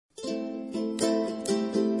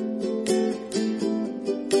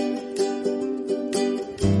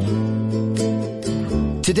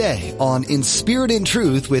Today on In Spirit and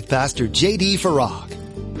Truth with Pastor J.D.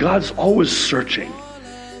 Farag. God's always searching.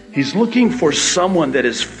 He's looking for someone that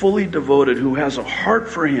is fully devoted, who has a heart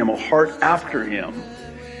for Him, a heart after Him.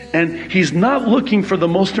 And He's not looking for the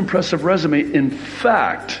most impressive resume. In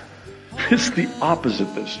fact, it's the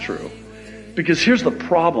opposite that's true. Because here's the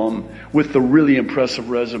problem with the really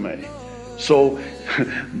impressive resume. So,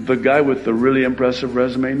 the guy with the really impressive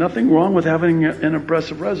resume, nothing wrong with having an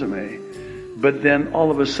impressive resume. But then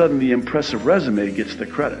all of a sudden the impressive resume gets the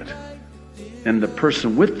credit. And the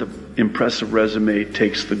person with the impressive resume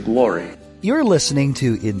takes the glory. You're listening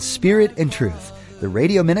to In Spirit and Truth, the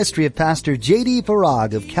radio ministry of Pastor J.D.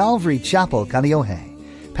 Farag of Calvary Chapel,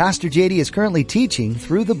 Kaneohe. Pastor J.D. is currently teaching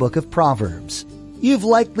through the book of Proverbs. You've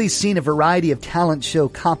likely seen a variety of talent show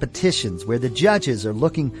competitions where the judges are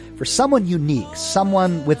looking for someone unique,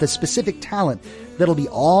 someone with a specific talent that'll be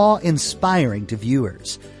awe-inspiring to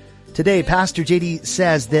viewers. Today, Pastor J.D.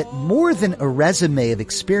 says that more than a resume of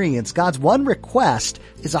experience, God's one request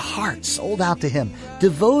is a heart sold out to Him,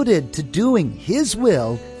 devoted to doing His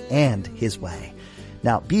will and His way.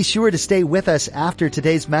 Now, be sure to stay with us after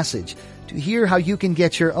today's message to hear how you can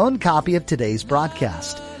get your own copy of today's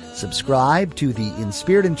broadcast. Subscribe to the In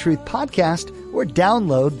Spirit and Truth podcast or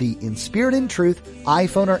download the In Spirit and Truth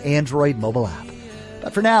iPhone or Android mobile app.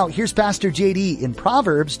 But for now, here's Pastor J.D. in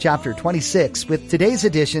Proverbs chapter 26 with today's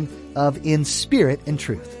edition of In Spirit and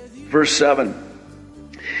Truth. Verse 7.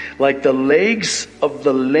 Like the legs of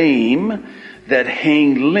the lame that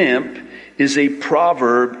hang limp is a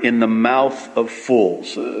proverb in the mouth of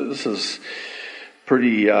fools. This is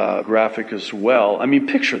pretty graphic as well. I mean,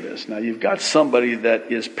 picture this. Now, you've got somebody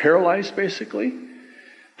that is paralyzed, basically.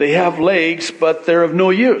 They have legs, but they're of no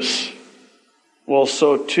use. Well,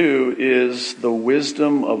 so too is the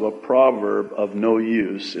wisdom of a proverb of no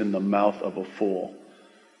use in the mouth of a fool.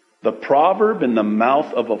 The proverb in the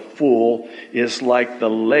mouth of a fool is like the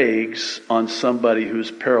legs on somebody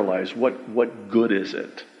who's paralyzed. What good is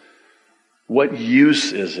it? What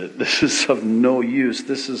use is it? This is of no use.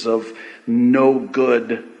 This is of no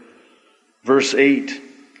good. Verse 8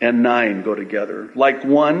 and 9 go together. Like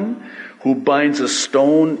one who binds a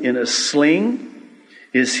stone in a sling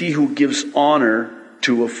is he who gives honor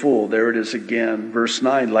to a fool. There it is again. Verse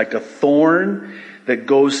 9. Like a thorn that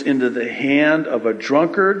goes into the hand of a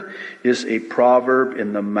drunkard is a proverb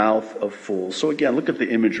in the mouth of fools. So again, look at the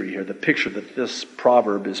imagery here, the picture that this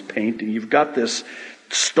proverb is painting. You've got this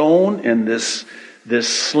stone and this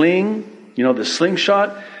sling, this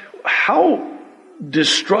slingshot. How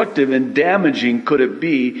destructive and damaging could it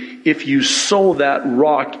be if you sew that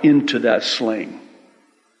rock into that sling?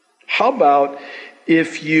 How about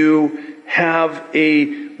if you have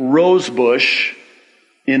a rose bush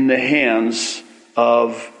in the hands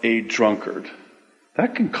of a drunkard?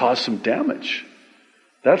 That can cause some damage.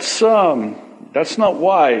 That's not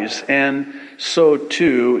wise. And so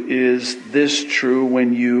too is this true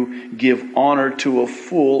when you give honor to a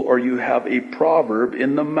fool or you have a proverb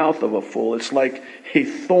in the mouth of a fool. It's like a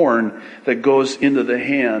thorn that goes into the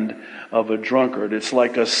hand of a drunkard. It's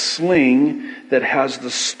like a sling that has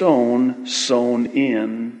the stone sewn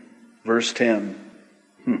in. Verse 10.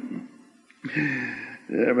 I've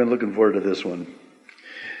been looking forward to this one.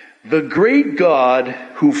 The great God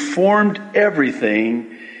who formed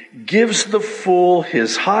everything gives the fool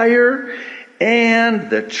his hire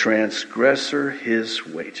and the transgressor his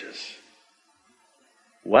wages.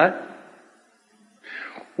 What?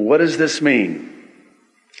 What does this mean?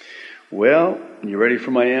 Well, you ready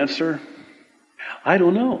for my answer? I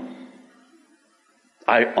don't know.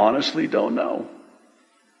 I honestly don't know.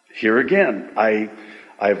 Here again, I've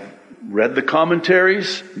read the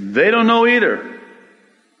commentaries. They don't know either.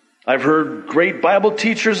 I've heard great Bible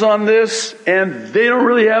teachers on this, and they don't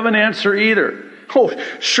really have an answer either. Oh,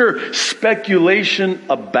 sure, speculation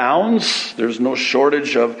abounds. There's no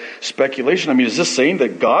shortage of speculation. I mean, is this saying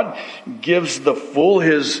that God gives the fool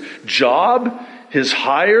his job, his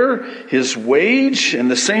hire, his wage,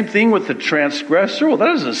 and the same thing with the transgressor? Well, that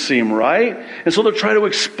doesn't seem right. And so they'll try to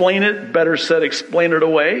explain it, better said, explain it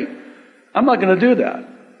away. I'm not going to do that.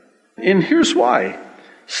 And here's why.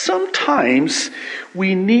 Sometimes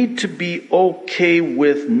we need to be okay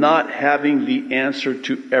with not having the answer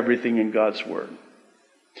to everything in God's Word.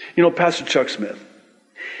 Pastor Chuck Smith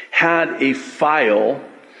had a file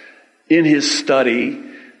in his study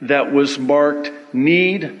that was marked,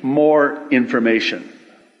 "Need more information."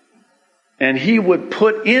 And he would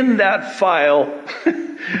put in that file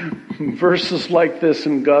verses like this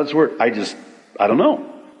in God's Word. I don't know.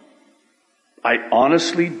 I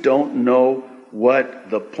honestly don't know what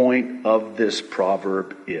the point of this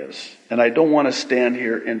proverb is. And I don't want to stand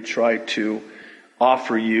here and try to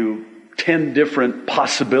offer you 10 different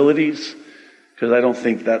possibilities, because I don't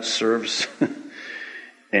think that serves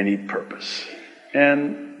any purpose.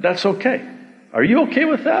 And that's okay. Are you okay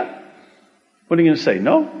with that? What are you going to say?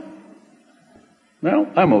 No? Well,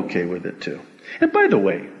 I'm okay with it too. And by the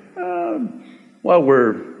way, while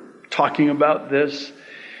we're talking about this,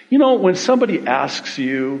 when somebody asks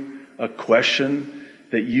you a question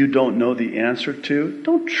that you don't know the answer to,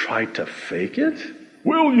 don't try to fake it.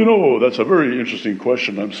 Well, that's a very interesting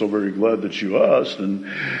question. I'm so very glad that you asked. And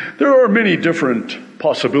there are many different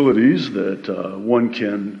possibilities that one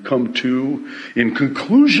can come to in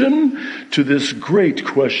conclusion to this great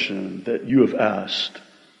question that you have asked.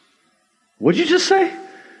 What'd you just say?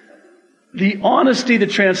 The honesty, the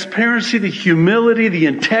transparency, the humility, the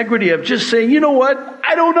integrity of just saying, you know what?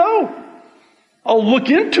 I don't know. I'll look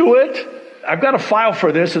into it. I've got a file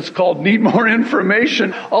for this. It's called Need More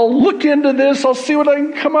Information. I'll look into this. I'll see what I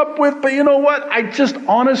can come up with. But you know what? I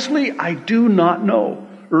do not know.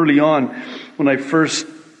 Early on, when I first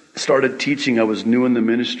started teaching, I was new in the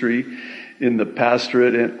ministry, in the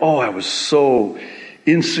pastorate, and I was so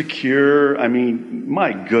insecure. I mean,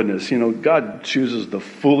 my goodness, God chooses the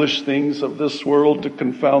foolish things of this world to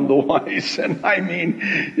confound the wise. And I mean,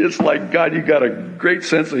 it's like, God, you got a great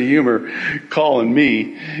sense of humor calling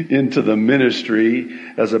me into the ministry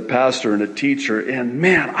as a pastor and a teacher. And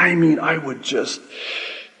man, I mean, I would just,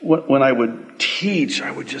 when I would teach, I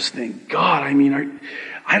would just think, God, I mean,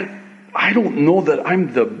 I don't know that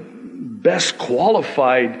I'm the best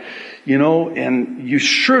qualified, and you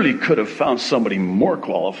surely could have found somebody more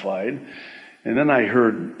qualified. And then I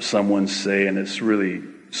heard someone say, and it's really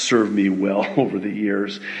served me well over the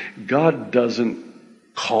years, God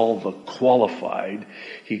doesn't call the qualified,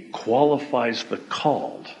 He qualifies the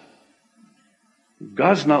called.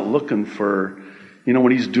 God's not looking for,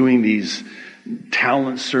 when He's doing these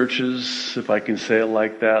talent searches, if I can say it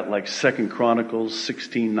like that, like 2 Chronicles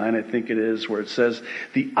 16:9, I think it is, where it says,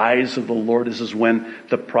 the eyes of the Lord, this is when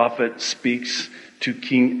the prophet speaks to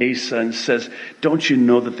King Asa and says, don't you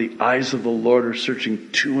know that the eyes of the Lord are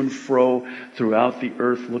searching to and fro throughout the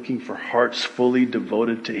earth, looking for hearts fully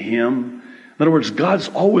devoted to Him? In other words, God's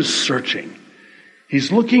always searching.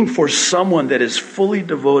 He's looking for someone that is fully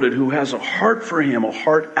devoted, who has a heart for Him, a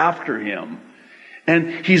heart after Him.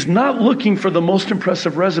 And He's not looking for the most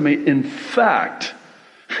impressive resume. In fact,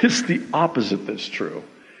 it's the opposite that's true.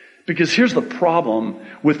 Because here's the problem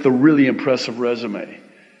with the really impressive resume.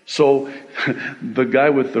 So, the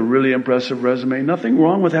guy with the really impressive resume, nothing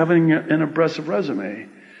wrong with having an impressive resume.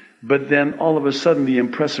 But then all of a sudden the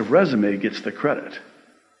impressive resume gets the credit.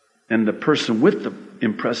 And the person with the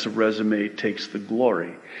impressive resume takes the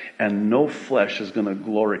glory. And no flesh is going to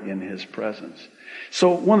glory in His presence.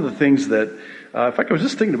 So one of the things that, in fact, I was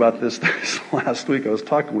just thinking about this last week. I was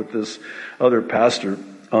talking with this other pastor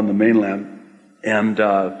on the mainland, and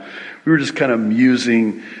we were just kind of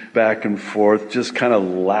musing back and forth, just kind of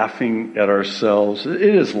laughing at ourselves. It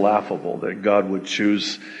is laughable that God would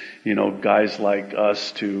choose, guys like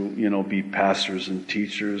us to, be pastors and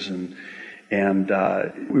teachers, and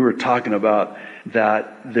we were talking about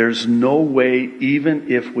that there's no way,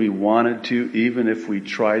 even if we wanted to, even if we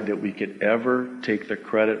tried, that we could ever take the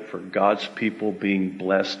credit for God's people being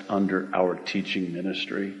blessed under our teaching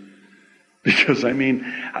ministry. Because, I mean,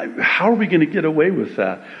 how are we going to get away with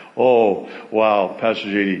that? Oh, wow, Pastor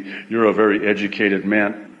JD, you're a very educated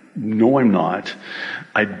man. No, I'm not.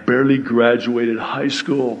 I barely graduated high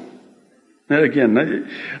school. And again,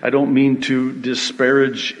 I don't mean to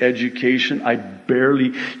disparage education.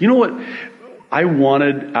 You know what? I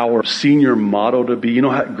wanted our senior motto to be,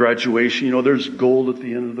 graduation, there's gold at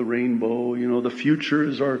the end of the rainbow, the future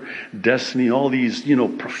is our destiny, all these,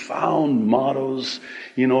 profound mottos,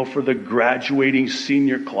 for the graduating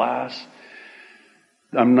senior class.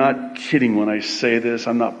 I'm not kidding when I say this.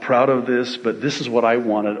 I'm not proud of this, but this is what I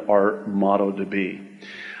wanted our motto to be.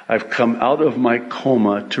 I've come out of my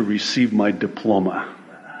coma to receive my diploma.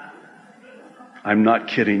 I'm not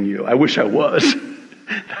kidding you. I wish I was.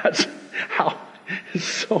 That's how.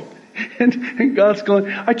 So, and God's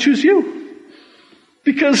going, I choose you.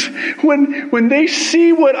 Because when they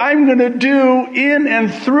see what I'm going to do in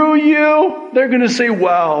and through you, they're going to say,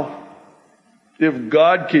 wow, if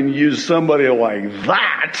God can use somebody like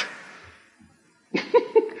that,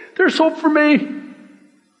 there's hope for me.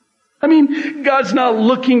 I mean, God's not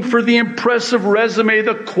looking for the impressive resume,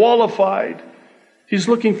 the qualified. He's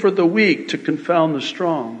looking for the weak to confound the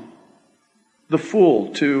strong, the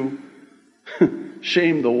fool to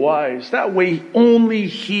shame the wise. That way, only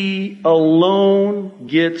He alone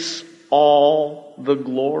gets all the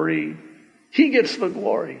glory. He gets the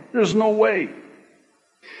glory. There's no way.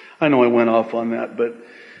 I know I went off on that, but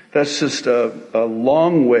that's just a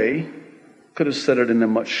long way. Could have said it in a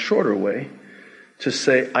much shorter way to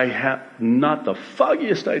say I have not the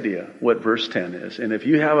foggiest idea what verse 10 is. And if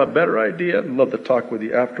you have a better idea, I'd love to talk with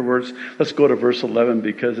you afterwards. Let's go to verse 11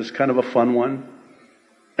 because it's kind of a fun one.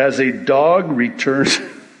 As a dog returns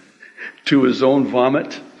to his own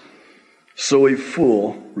vomit, so a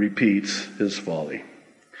fool repeats his folly.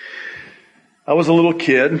 I was a little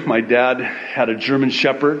kid. My dad had a German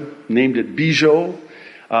Shepherd, named it Bijou.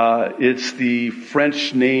 It's the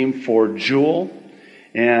French name for jewel.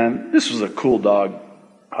 And this was a cool dog.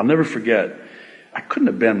 I'll never forget. I couldn't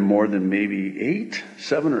have been more than maybe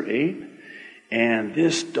 7 or 8. And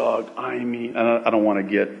this dog, I don't want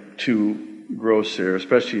to get too gross here,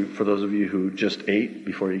 especially for those of you who just ate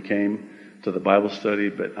before you came to the Bible study.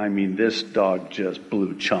 But this dog just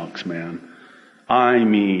blew chunks, man.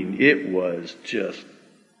 It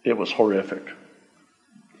was horrific.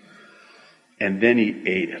 And then he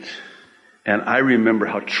ate it. And I remember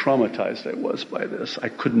how traumatized I was by this. I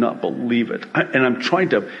could not believe it.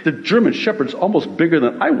 The German Shepherd's almost bigger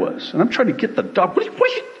than I was. And I'm trying to get the dog.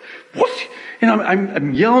 What? And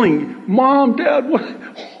I'm yelling, Mom, Dad,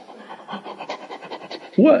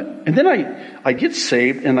 what? And then I get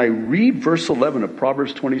saved and I read verse 11 of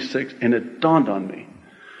Proverbs 26 and it dawned on me.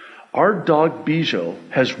 Our dog Bijou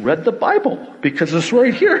has read the Bible because it's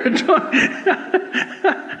right here.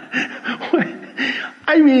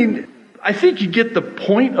 I think you get the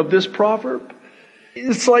point of this proverb.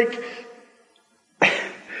 It's like,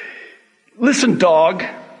 listen, dog,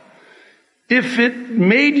 if it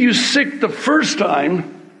made you sick the first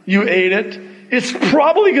time you ate it, it's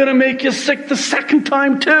probably going to make you sick the second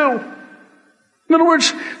time too. In other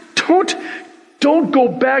words, don't go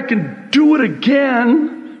back and do it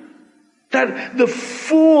again.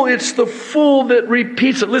 It's the fool that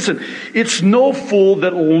repeats it. Listen, it's no fool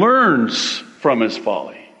that learns from his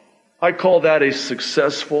folly. I call that a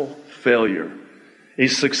successful failure. A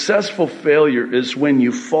successful failure is when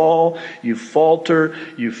you fall, you falter,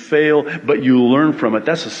 you fail, but you learn from it.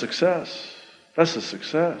 That's a success. That's a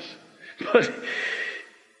success. But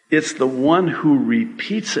it's the one who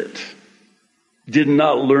repeats it, did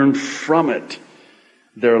not learn from it.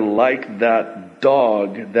 They're like that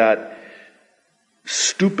dog, that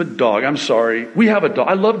stupid dog. I'm sorry. We have a dog.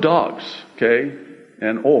 I love dogs, okay?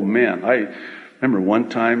 And oh man, I remember one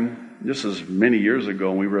time, this is many years ago,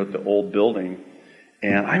 and we were at the old building,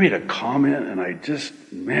 and I made a comment, and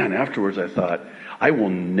afterwards I thought, I will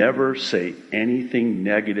never say anything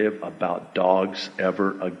negative about dogs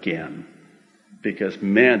ever again. Because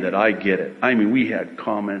man, did I get it. We had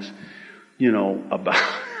comments, about,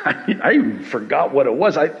 I even forgot what it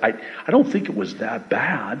was. I don't think it was that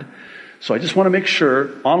bad. So I just want to make sure,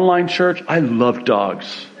 online church, I love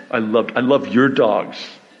dogs. I love your dogs.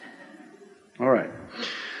 All right.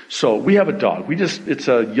 So we have a dog. It's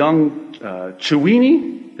a young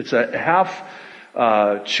Chiweenie. It's a half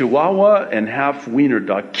Chihuahua and half Wiener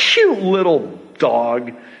dog. Cute little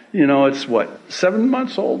dog. It's 7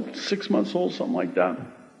 months old, 6 months old, something like that.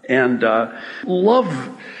 And love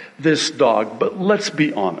this dog, but let's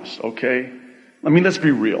be honest, okay? Let's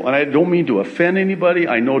be real. And I don't mean to offend anybody.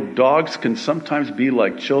 I know dogs can sometimes be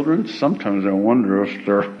like children. Sometimes I wonder if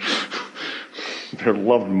they're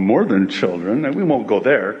loved more than children. And we won't go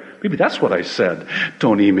there. Maybe that's what I said.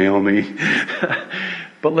 Don't email me.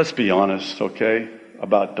 But let's be honest, okay,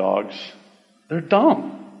 about dogs. They're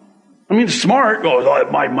dumb. Smart. Oh,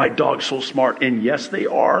 my dog's so smart. And yes, they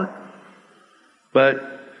are. But,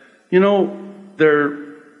 they're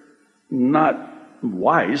not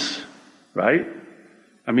wise, right?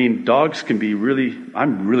 Dogs can be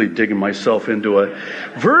I'm really digging myself into a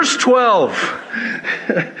verse 12.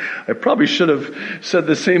 I probably should have said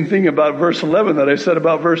the same thing about verse 11 that I said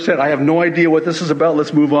about verse 10. I have no idea what this is about.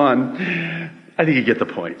 Let's move on. I think you get the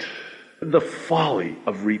point. The folly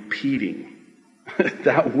of repeating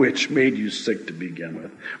that which made you sick to begin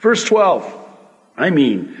with. Verse 12.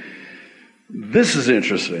 This is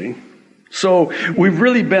interesting. So we've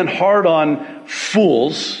really been hard on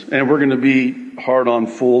fools, and we're going to be hard on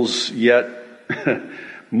fools yet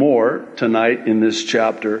more tonight in this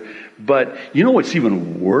chapter. But you know what's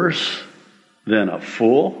even worse than a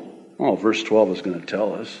fool? Oh, verse 12 is going to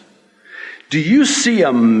tell us. Do you see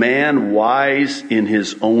a man wise in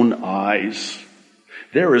his own eyes?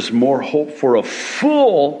 There is more hope for a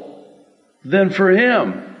fool than for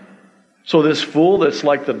him. So this fool that's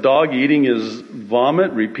like the dog eating his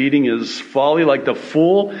vomit, repeating his folly, like the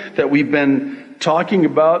fool that we've been talking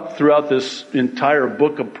about throughout this entire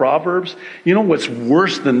book of Proverbs. You know what's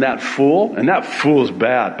worse than that fool? And that fool is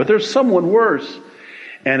bad, but there's someone worse.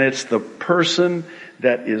 And it's the person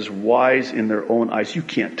that is wise in their own eyes. You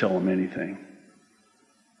can't tell them anything.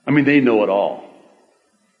 I mean, they know it all.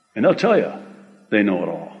 And they'll tell you they know it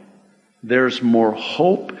all. There's more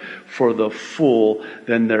hope for the fool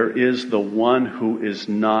than there is the one who is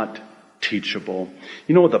not teachable.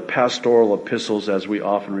 You know, the pastoral epistles, as we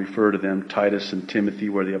often refer to them, Titus and Timothy,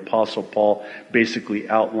 where the Apostle Paul basically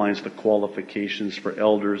outlines the qualifications for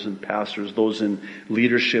elders and pastors, those in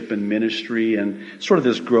leadership and ministry, and sort of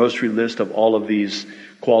this grocery list of all of these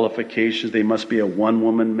qualifications. They must be a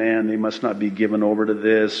one-woman man. They must not be given over to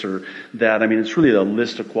this or that. I mean, it's really a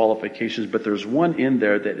list of qualifications, but there's one in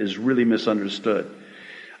there that is really misunderstood.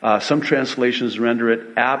 Some translations render it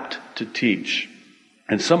apt to teach.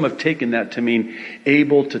 And some have taken that to mean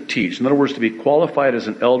able to teach. In other words, to be qualified as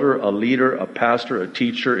an elder, a leader, a pastor, a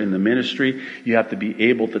teacher in the ministry, you have to be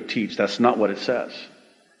able to teach. That's not what it says.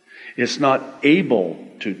 It's not able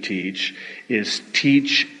to teach, it's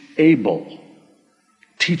teachable.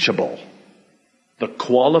 Teachable. The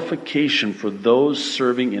qualification for those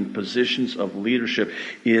serving in positions of leadership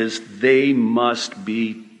is they must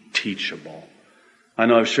be teachable. I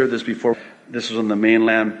know I've shared this before. This was on the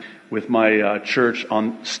mainland with my church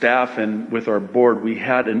on staff and with our board. We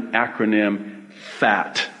had an acronym,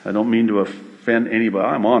 FAT. I don't mean to offend anybody.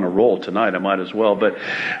 I'm on a roll tonight. I might as well. But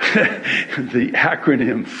the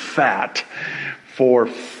acronym FAT for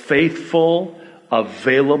faithful,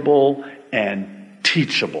 available, and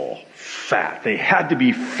teachable. FAT. They had to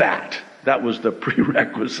be fat. That was the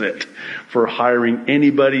prerequisite for hiring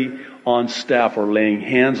anybody on staff or laying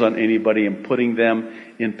hands on anybody and putting them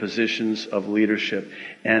in positions of leadership.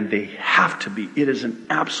 And they have to be. It is an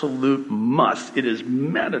absolute must. It is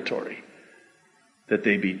mandatory that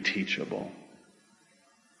they be teachable.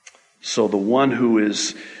 So the one who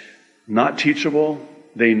is not teachable,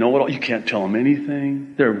 they know it all. You can't tell them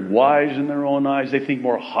anything. They're wise in their own eyes. They think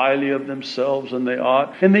more highly of themselves than they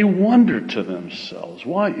ought. And they wonder to themselves,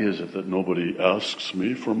 why is it that nobody asks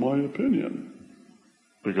me for my opinion?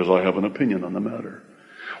 Because I have an opinion on the matter.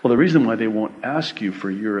 Well, the reason why they won't ask you for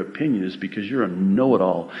your opinion is because you're a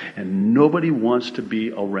know-it-all. And nobody wants to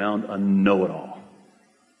be around a know-it-all.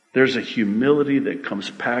 There's a humility that comes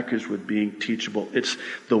packaged with being teachable. It's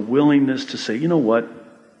the willingness to say, you know what?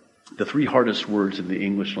 The three hardest words in the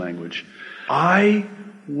English language. I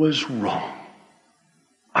was wrong.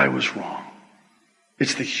 I was wrong.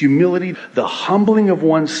 It's the humility, the humbling of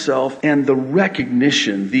oneself, and the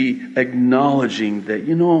recognition, the acknowledging that,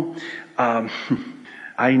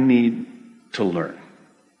 I need to learn.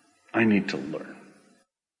 I need to learn.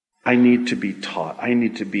 I need to be taught. I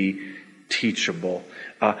need to be teachable.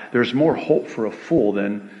 There's more hope for a fool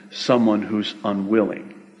than someone who's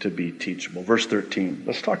unwilling to be teachable. Verse 13.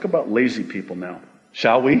 Let's talk about lazy people now,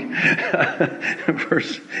 shall we?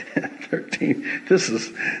 Verse 13. This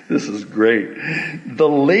is great. The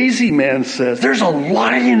lazy man says, there's a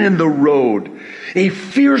lion in the road. A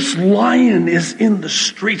fierce lion is in the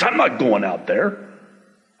streets. I'm not going out there.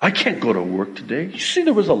 I can't go to work today. You see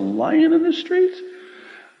there was a lion in the streets?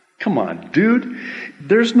 Come on, dude.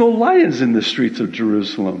 There's no lions in the streets of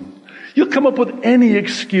Jerusalem. You'll come up with any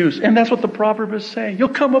excuse. And that's what the proverb is saying. You'll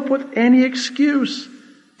come up with any excuse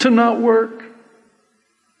to not work.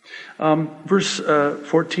 Verse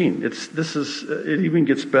 14. It even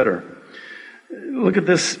gets better. Look at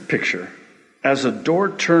this picture. As a door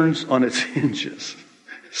turns on its hinges,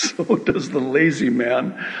 so does the lazy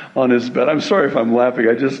man on his bed. I'm sorry if I'm laughing.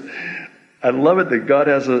 I love it that God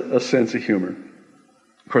has a sense of humor.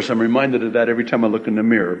 Of course, I'm reminded of that every time I look in the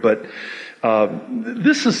mirror. But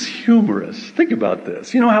this is humorous. Think about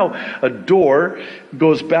this. You know how a door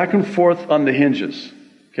goes back and forth on the hinges,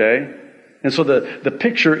 okay? And so the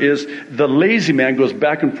picture is the lazy man goes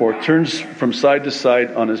back and forth, turns from side to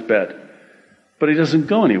side on his bed. But he doesn't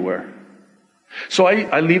go anywhere. So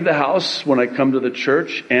I leave the house when I come to the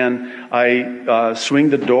church and I swing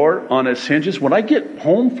the door on its hinges. When I get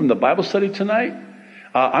home from the Bible study tonight,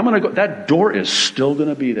 I'm going to go. That door is still going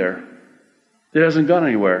to be there. It hasn't gone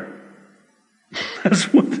anywhere.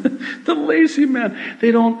 That's what the lazy man,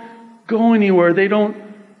 they don't go anywhere. They don't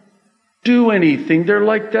do anything. They're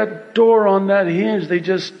like that door on that hinge. They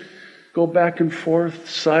just go back and forth,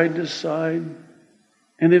 side to side.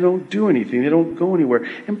 And they don't do anything. They don't go anywhere.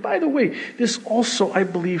 And by the way, this also, I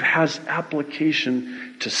believe, has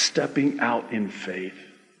application to stepping out in faith.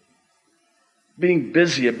 Being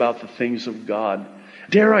busy about the things of God.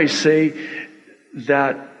 Dare I say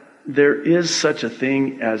that there is such a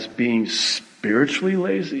thing as being spiritually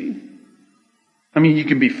lazy? I mean, you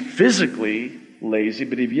can be physically lazy,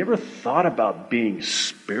 but have you ever thought about being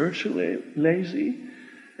spiritually lazy?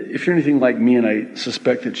 if you're anything like me, and I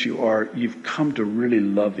suspect that you are, you've come to really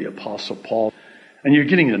love the Apostle Paul. And you're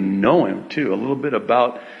getting to know him, too, a little bit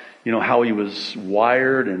about, how he was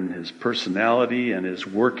wired and his personality and his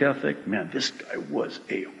work ethic. Man, this guy was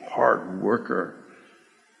a hard worker.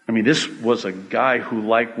 I mean, this was a guy who,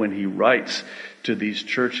 like when he writes to these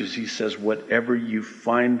churches, he says, whatever you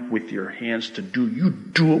find with your hands to do, you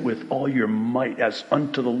do it with all your might as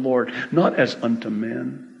unto the Lord, not as unto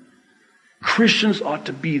men. Christians ought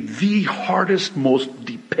to be the hardest, most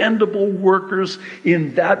dependable workers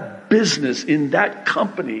in that business, in that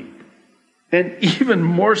company, and even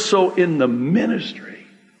more so in the ministry.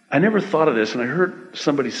 I never thought of this, and I heard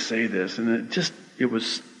somebody say this, and it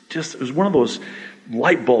was one of those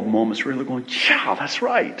light bulb moments where you're going, yeah, that's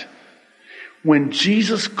right. When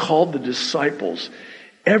Jesus called the disciples,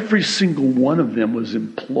 every single one of them was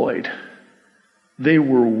employed. They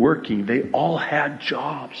were working. They all had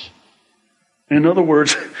jobs. In other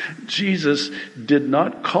words, Jesus did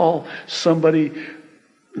not call somebody,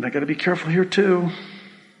 and I got to be careful here too.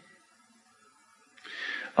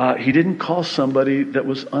 He didn't call somebody that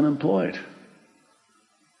was unemployed,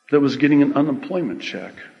 that was getting an unemployment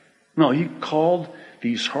check. No, he called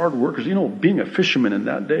these hard workers. Being a fisherman in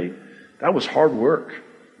that day, that was hard work.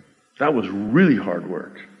 That was really hard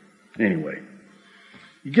work. Anyway,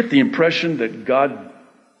 you get the impression that God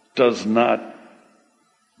does not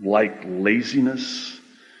like laziness.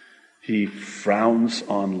 He frowns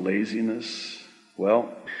on laziness.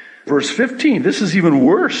 Well, verse 15, this is even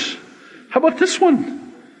worse. How about this one?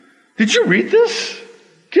 Did you read this?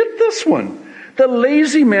 Get this one. The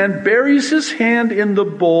lazy man buries his hand in the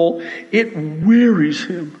bowl. It wearies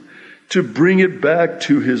him to bring it back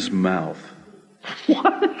to his mouth.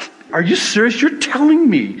 What? Are you serious? You're telling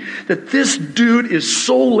me that this dude is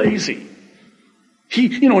so lazy?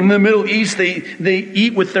 In the Middle East, they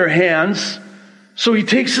eat with their hands. So he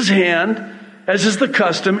takes his hand, as is the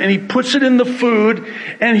custom, and he puts it in the food,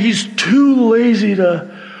 and he's too lazy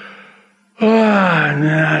to,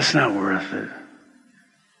 it's not worth it.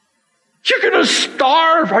 You're going to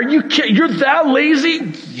starve. Are you kidding? You're that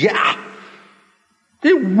lazy? Yeah.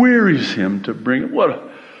 It wearies him to bring it.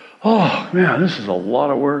 This is a lot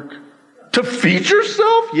of work. To feed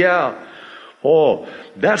yourself? Yeah. Oh,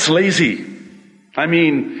 that's lazy. I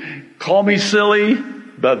mean, call me silly,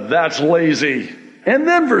 but that's lazy. And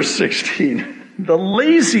then verse 16, the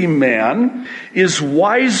lazy man is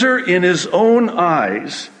wiser in his own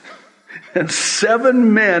eyes than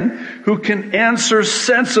 7 men who can answer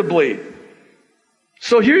sensibly.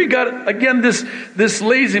 So here you got, again, this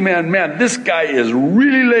lazy man. Man, this guy is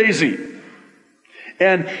really lazy.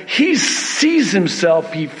 And he sees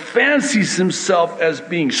himself, he fancies himself as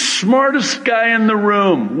being smartest guy in the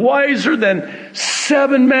room, wiser than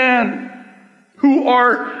 7 men who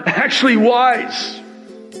are actually wise.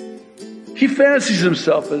 He fancies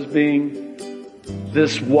himself as being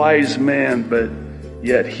this wise man, but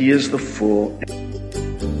yet he is the fool.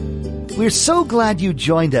 We're so glad you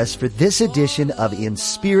joined us for this edition of In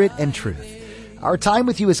Spirit and Truth. Our time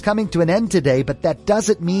with you is coming to an end today, but that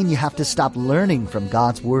doesn't mean you have to stop learning from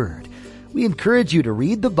God's Word. We encourage you to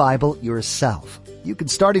read the Bible yourself. You can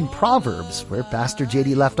start in Proverbs, where Pastor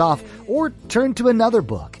J.D. left off, or turn to another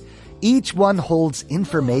book. Each one holds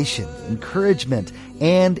information, encouragement,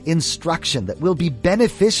 and instruction that will be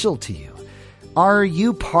beneficial to you. Are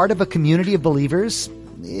you part of a community of believers?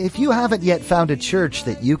 If you haven't yet found a church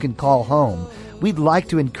that you can call home, we'd like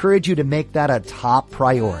to encourage you to make that a top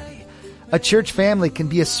priority. A church family can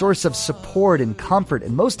be a source of support and comfort,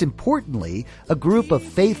 and most importantly, a group of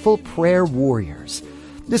faithful prayer warriors.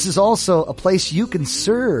 This is also a place you can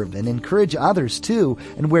serve and encourage others too,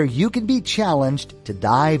 and where you can be challenged to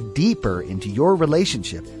dive deeper into your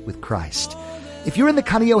relationship with Christ. If you're in the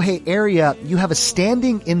Kaneohe area, you have a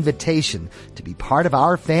standing invitation to be part of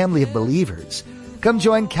our family of believers. Come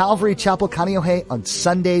join Calvary Chapel Kaneohe on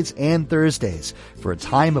Sundays and Thursdays for a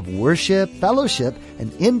time of worship, fellowship,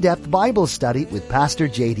 and in-depth Bible study with Pastor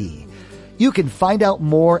J.D. You can find out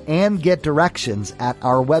more and get directions at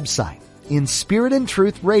our website,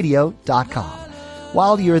 inspiritandtruthradio.com.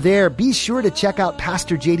 While you're there, be sure to check out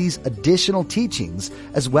Pastor J.D.'s additional teachings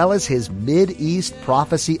as well as his Mid-East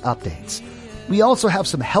prophecy updates. We also have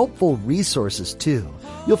some helpful resources too.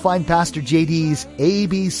 You'll find Pastor J.D.'s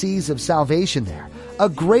ABCs of Salvation there, a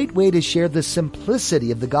great way to share the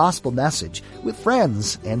simplicity of the gospel message with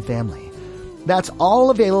friends and family. That's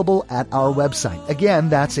all available at our website. Again,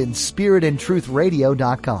 that's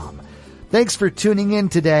inspiritandtruthradio.com. Thanks for tuning in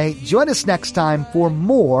today. Join us next time for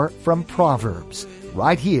more from Proverbs,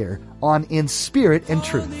 right here on In Spirit and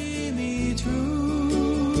Truth.